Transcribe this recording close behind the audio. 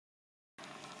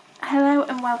Hello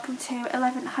and welcome to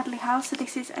 11 Hadley House. So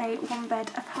this is a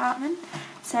one-bed apartment.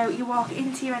 So you walk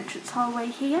into your entrance hallway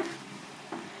here.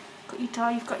 Got your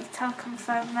door, you've got your telecom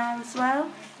phone there as well.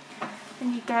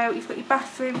 Then you go, you've got your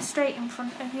bathroom straight in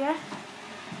front of you.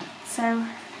 So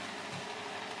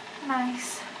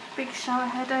nice big shower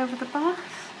head over the bath.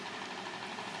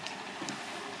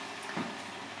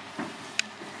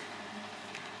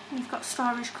 And you've got a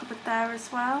storage cupboard there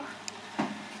as well.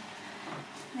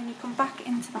 Then you come back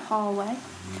into the hallway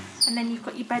and then you've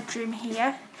got your bedroom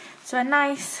here. So a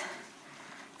nice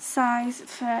size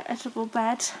for a double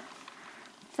bed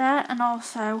there, and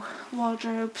also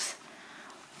wardrobes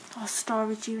or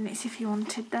storage units if you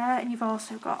wanted there. And you've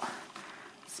also got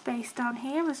space down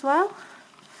here as well.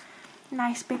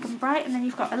 Nice big and bright. And then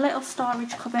you've got a little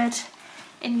storage cupboard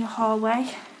in your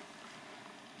hallway,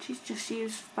 which is just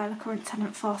used by the current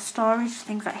tenant for storage,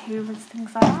 things like hoovers,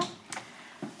 things like that.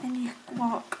 Then you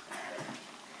walk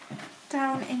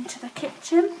down into the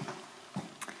kitchen.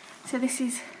 So this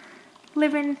is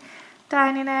living,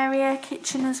 dining area,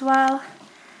 kitchen as well.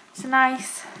 It's a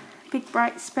nice big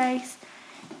bright space.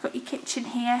 You've got your kitchen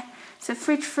here. So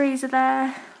fridge, freezer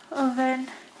there, oven,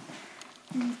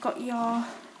 and you've got your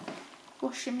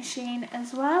washing machine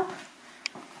as well.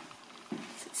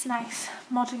 So it's a nice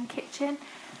modern kitchen.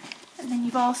 And then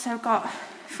you've also got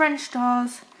French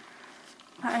doors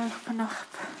that open up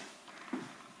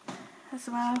as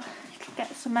well to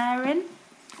get some air in.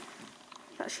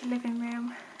 That's your living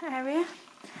room area.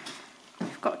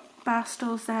 You've got bar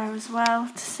stools there as well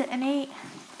to sit and eat.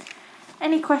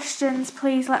 Any questions,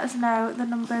 please let us know. The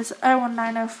number's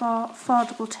 01904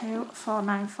 422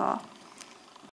 494.